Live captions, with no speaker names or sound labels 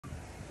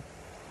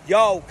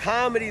Yo,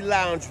 Comedy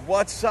Lounge,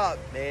 what's up,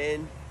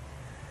 man?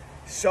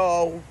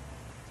 So,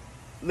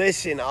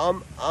 listen,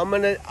 I'm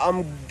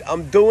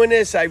doing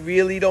this. I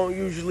really don't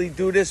usually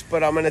do this,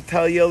 but I'm gonna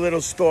tell you a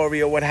little story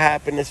of what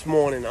happened this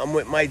morning. I'm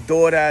with my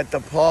daughter at the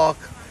park,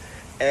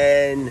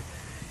 and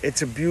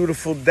it's a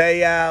beautiful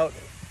day out,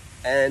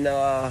 and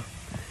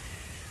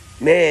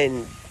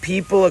man,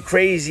 people are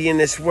crazy in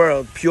this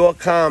world. Pure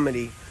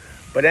comedy.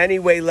 But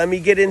anyway, let me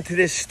get into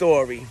this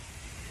story.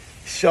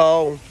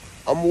 So,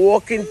 I'm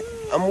walking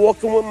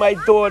with my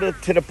daughter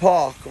to the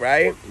park,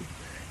 right?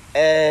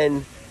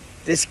 And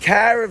this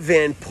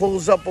caravan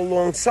pulls up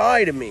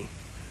alongside of me.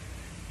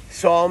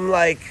 So I'm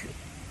like,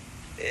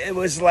 it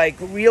was like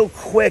real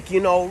quick,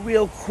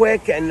 real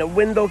quick. And the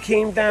window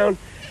came down,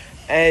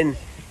 and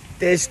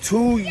there's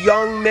two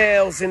young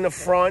males in the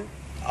front,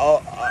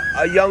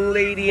 a young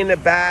lady in the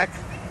back,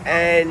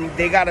 and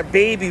they got a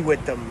baby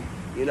with them,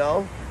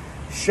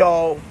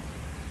 So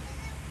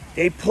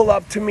they pull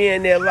up to me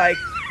and they're like,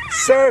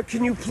 "Sir,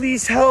 can you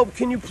please help?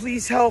 Can you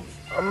please help?"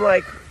 I'm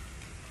like,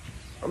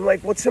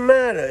 "What's the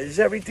matter? Is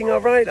everything all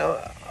right?"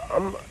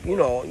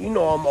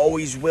 I'm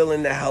always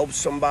willing to help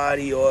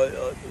somebody or.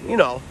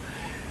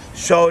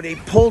 So they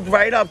pulled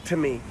right up to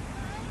me.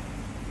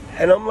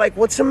 And I'm like,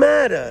 "What's the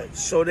matter?"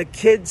 So the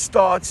kid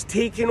starts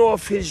taking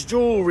off his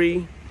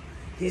jewelry.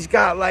 He's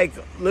got like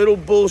little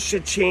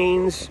bullshit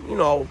chains,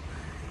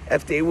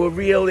 If they were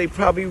real, they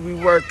probably be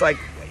worth like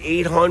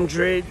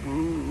 $800,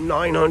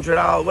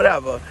 $900,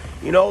 whatever.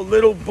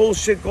 Little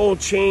bullshit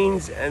gold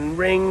chains and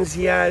rings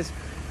he has.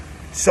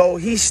 So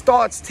he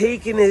starts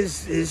taking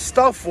his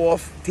stuff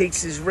off,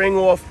 takes his ring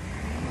off.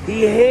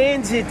 He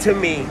hands it to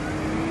me.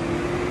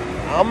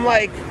 I'm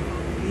like,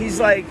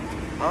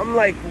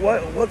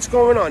 what's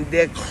going on?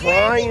 They're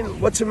crying.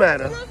 What's the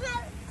matter? Can I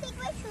take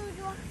my shoes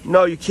off?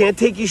 No, you can't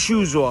take your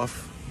shoes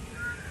off.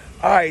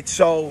 All right,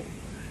 so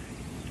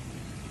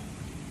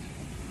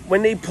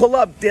when they pull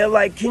up, they're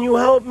like, "Can you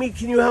help me?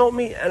 Can you help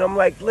me?" And I'm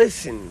like,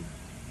 "Listen,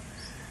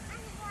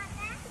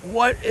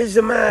 what is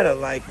the matter?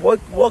 Like, what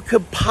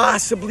could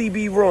possibly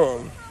be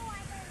wrong?"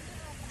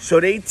 So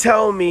they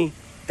tell me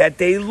that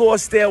they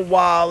lost their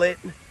wallet.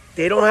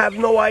 They don't have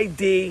no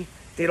ID.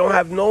 They don't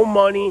have no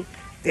money.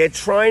 They're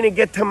trying to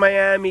get to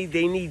Miami.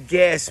 They need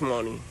gas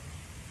money.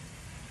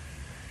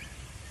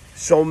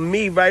 So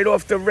me, right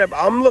off the rip,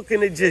 I'm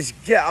looking to just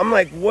I'm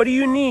like, "What do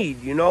you need,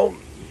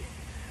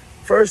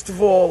 First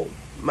of all,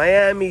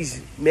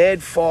 Miami's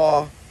mad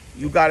far.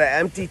 You got an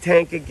empty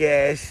tank of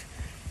gas,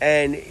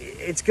 and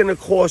it's gonna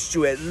cost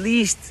you at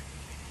least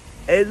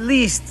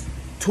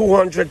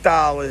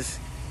 $200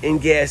 in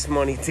gas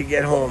money to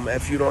get home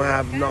if you don't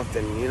have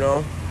nothing,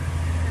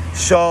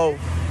 So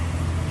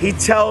he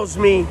tells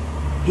me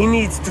he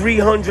needs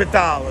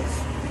 $300.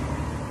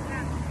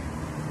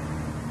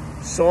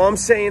 So I'm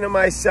saying to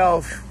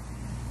myself,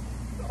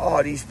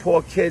 "Oh, these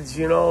poor kids,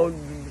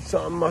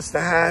 something must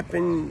have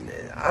happened."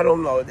 I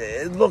don't know.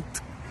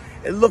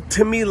 It looked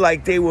to me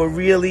like they were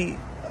really,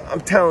 I'm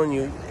telling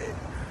you,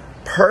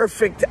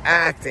 perfect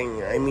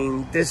acting. I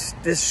mean, this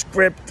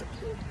script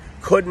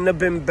couldn't have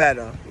been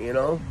better,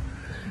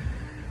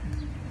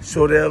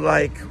 So they're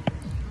like,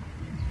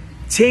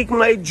 "Take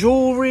my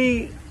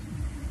jewelry,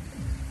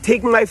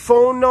 take my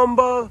phone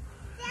number."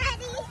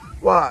 Daddy,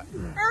 What? I want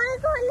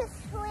to go on the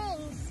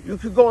swings. You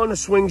could go on the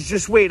swings.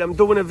 Just wait. I'm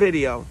doing a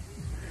video.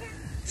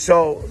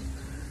 So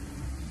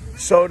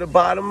the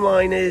bottom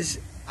line is,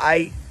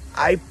 I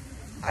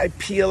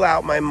peel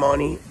out my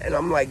money, and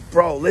I'm like,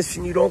 "Bro,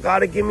 listen, you don't got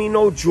to give me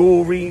no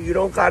jewelry. You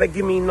don't got to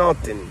give me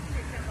nothing."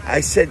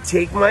 I said,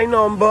 "Take my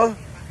number.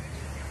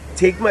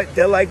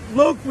 They're like,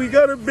 "Look, we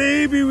got a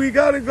baby. We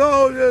got to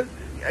go."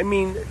 I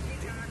mean,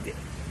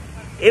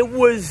 it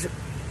was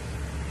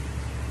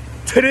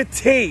to the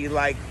T.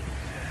 Like,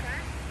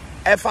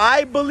 if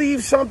I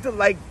believe something,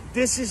 like,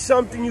 this is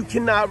something you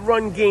cannot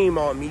run game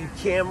on me. You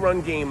can't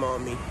run game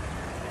on me.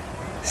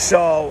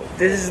 So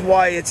this is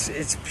why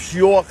it's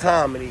pure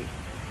comedy.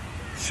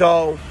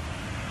 So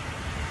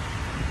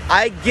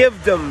I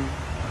give them,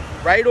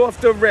 right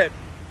off the rip,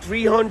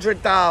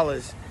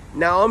 $300.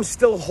 Now I'm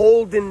still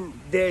holding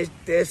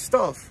their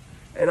stuff.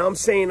 And I'm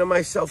saying to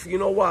myself, "You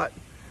know what?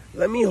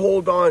 Let me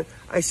hold on."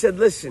 I said,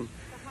 "Listen,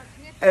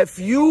 if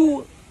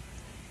you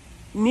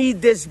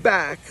need this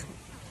back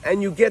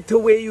and you get to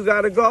where you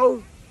gotta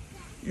go,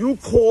 you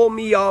call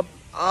me up.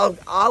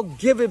 I'll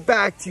give it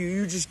back to you.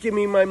 You just give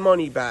me my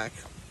money back."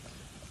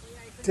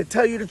 To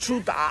tell you the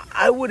truth,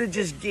 I would have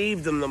just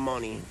gave them the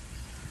money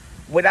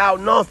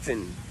without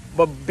nothing.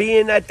 But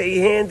being that they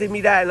handed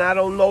me that and I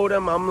don't know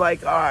them, I'm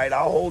like, "All right,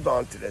 I'll hold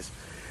on to this."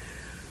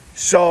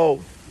 So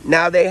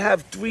now they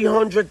have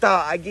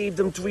 $300. I gave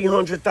them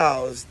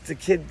 $300. The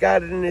kid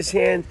got it in his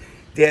hand.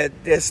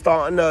 They're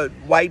starting to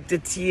wipe the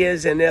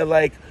tears, and they're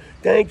like,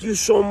 "Thank you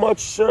so much,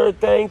 sir.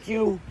 Thank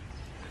you."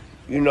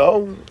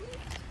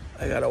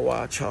 I gotta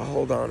watch her.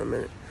 Hold on a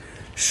minute.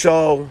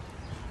 So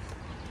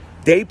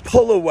they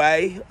pull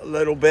away a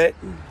little bit,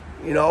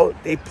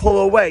 they pull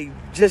away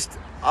just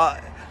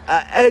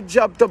edge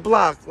up the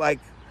block, like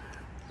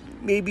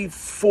maybe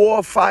 4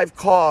 or 5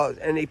 cars,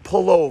 and they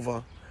pull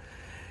over.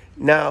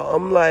 Now,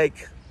 I'm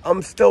like,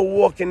 I'm still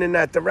walking in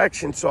that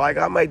direction. So I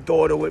got my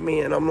daughter with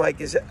me, and I'm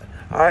like, is it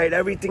all right?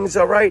 Everything's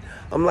all right.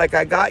 I'm like,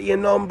 I got your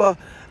number.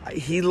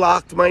 He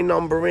locked my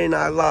number in.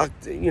 I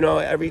locked,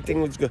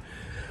 everything was good.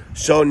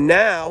 So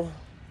now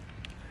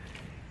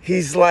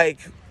he's like,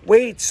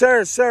 wait,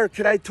 sir,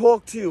 can I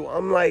talk to you?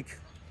 I'm like,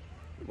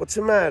 what's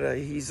the matter?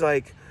 He's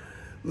like,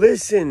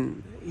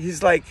 listen,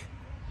 he's like,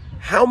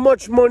 how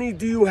much money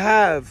do you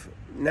have?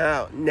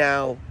 Now,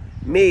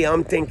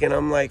 I'm thinking,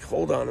 I'm like,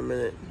 hold on a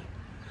minute.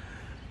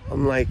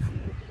 I'm like,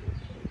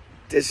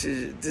 this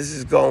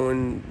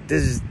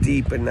is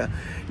deep enough.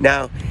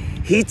 Now,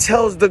 he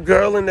tells the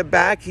girl in the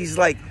back, he's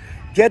like,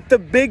 get the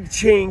big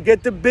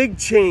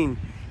chain.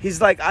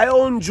 He's like, I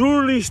own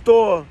jewelry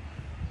store.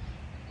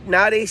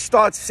 Now they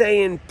start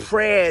saying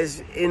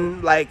prayers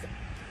in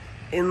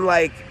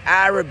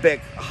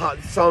Arabic,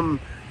 some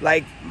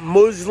like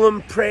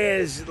Muslim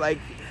prayers,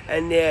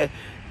 and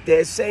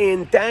they're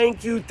saying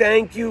thank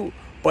you.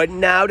 But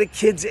now the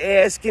kid's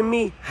asking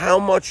me how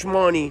much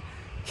money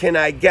can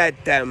I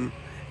get them,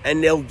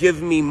 and they'll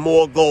give me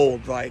more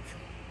gold.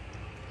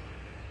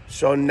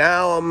 So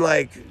now I'm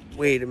like,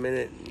 wait a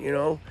minute,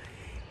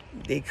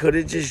 they could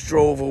have just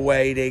drove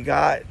away. They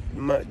had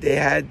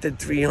the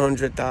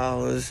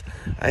 $300.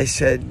 I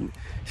said,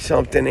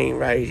 something ain't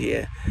right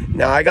here.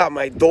 Now I got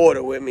my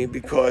daughter with me,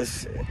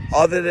 because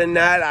other than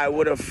that, I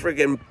would have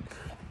friggin'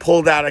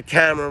 pulled out a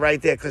camera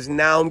right there, because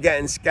now I'm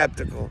getting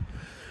skeptical.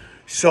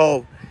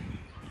 So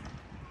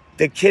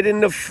the kid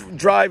in the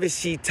driver's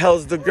seat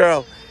tells the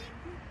girl,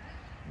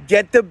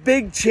 get the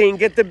big chain.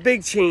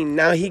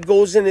 Now he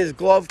goes in his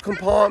glove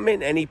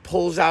compartment and he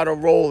pulls out a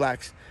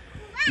Rolex.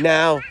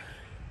 Now,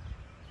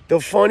 the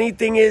funny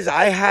thing is,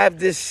 I have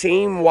this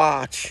same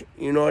watch,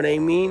 you know what I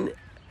mean?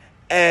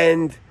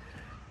 And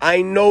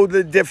I know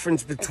the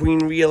difference between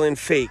real and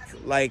fake.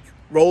 Like,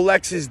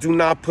 Rolexes do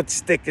not put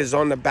stickers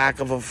on the back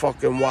of a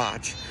fucking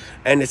watch.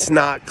 And it's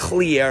not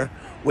clear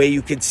where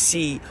you could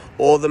see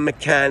all the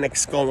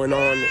mechanics going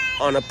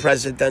on a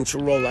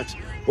presidential Rolex.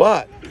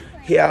 What?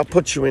 Here, I'll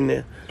put you in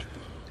there.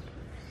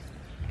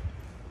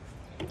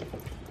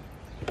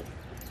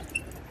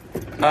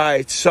 All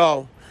right,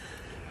 so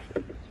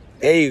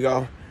there you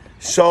go.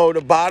 So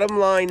the bottom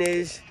line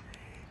is,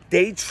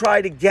 they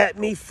try to get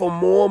me for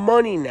more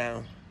money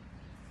now.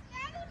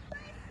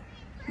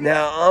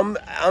 Now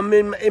I'm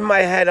in my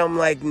head. I'm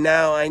like,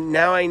 now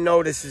I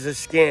know this is a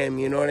scam.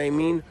 You know what I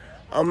mean?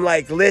 I'm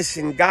like,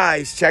 listen,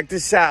 guys, check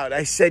this out.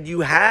 I said, you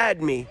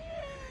had me.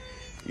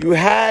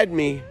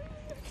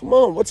 Come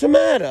on, what's the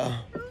matter?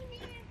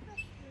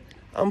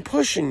 I'm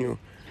pushing you.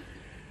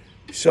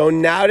 So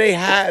now they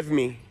have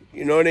me.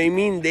 You know what I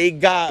mean? They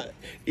got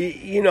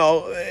me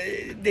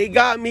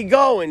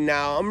going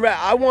now.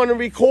 I want to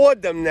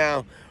record them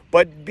now.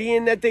 But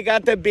being that they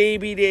got the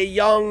baby, they're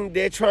young,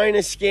 they're trying to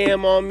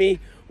scam on me,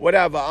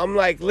 whatever. I'm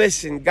like,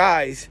 listen,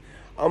 guys.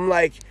 I'm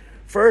like,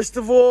 first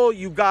of all,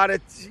 you gotta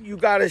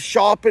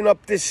sharpen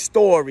up this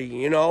story,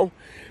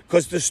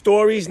 because the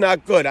story's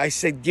not good. I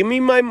said, give me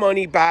my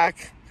money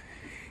back.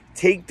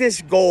 Take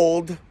this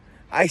gold.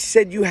 I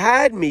said, you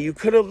had me. You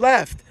could have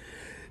left.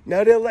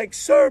 Now they're like,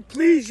 sir,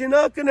 please, you're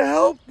not going to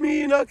help me.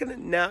 You're not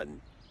going to.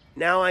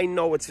 Now I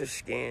know it's a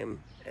scam.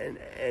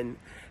 And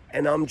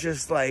I'm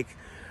just like,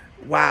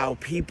 wow,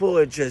 people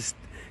are just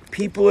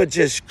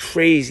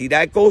crazy.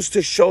 That goes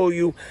to show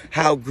you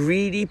how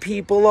greedy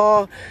people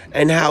are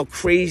and how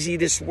crazy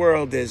this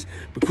world is.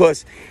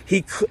 Because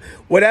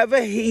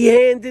whatever he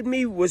handed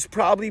me was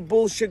probably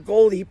bullshit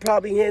gold. He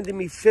probably handed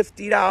me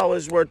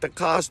 $50 worth of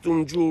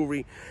costume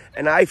jewelry,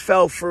 and I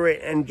fell for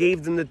it and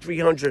gave them the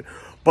 $300.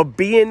 But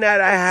being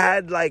that I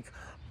had like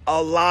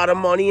a lot of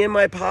money in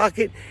my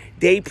pocket,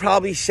 they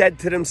probably said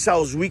to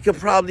themselves, we could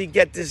probably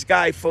get this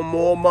guy for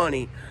more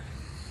money.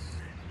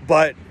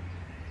 But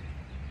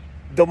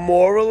the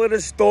moral of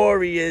the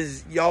story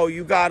is,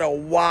 you gotta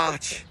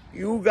watch.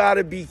 You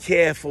gotta be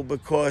careful,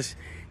 because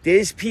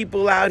there's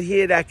people out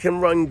here that can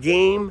run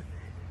game,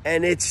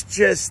 and it's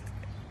just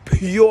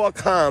pure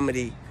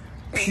comedy.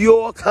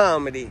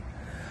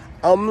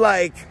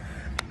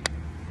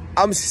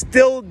 I'm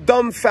still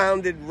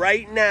dumbfounded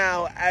right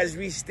now as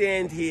we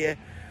stand here.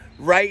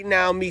 Right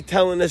now, me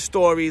telling a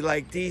story,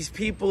 like, these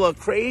people are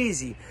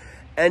crazy.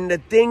 And the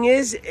thing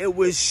is, it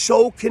was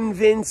so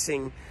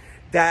convincing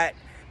that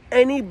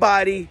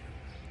anybody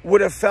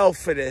would have fell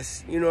for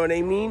this. You know what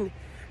I mean?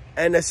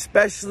 And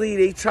especially,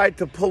 they tried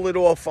to pull it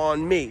off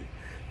on me.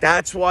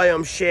 That's why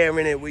I'm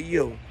sharing it with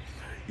you.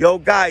 Yo,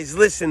 guys,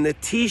 listen, the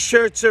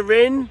t-shirts are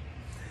in.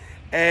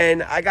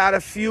 And I got a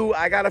few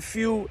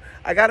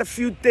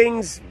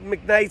things,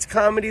 McKnight's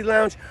Comedy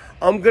Lounge.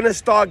 I'm going to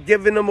start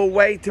giving them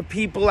away to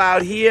people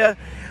out here.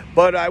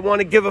 But I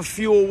want to give a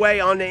few away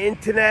on the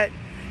internet.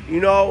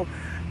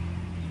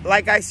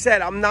 Like I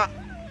said, I'm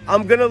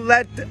going to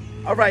let...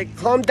 All right,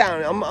 calm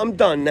down. I'm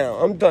done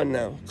now.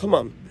 Come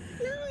on.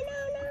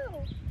 No.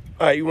 All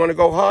right, you want to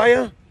go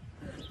higher?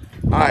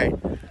 All right.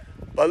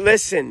 But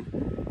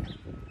listen,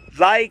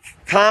 like,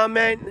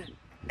 comment,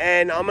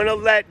 And I'm going to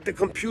let the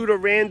computer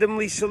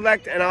randomly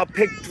select, and I'll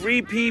pick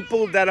 3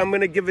 people that I'm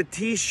going to give a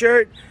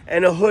t-shirt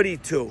and a hoodie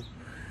to.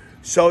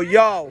 So,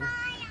 yo,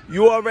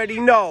 you already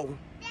know.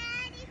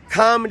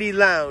 Comedy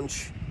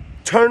Lounge.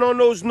 Turn on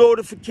those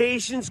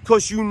notifications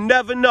because you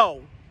never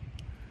know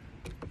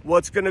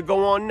what's going to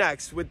go on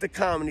next with the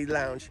Comedy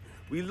Lounge.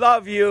 We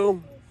love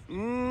you.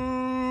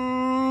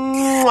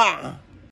 Mwah.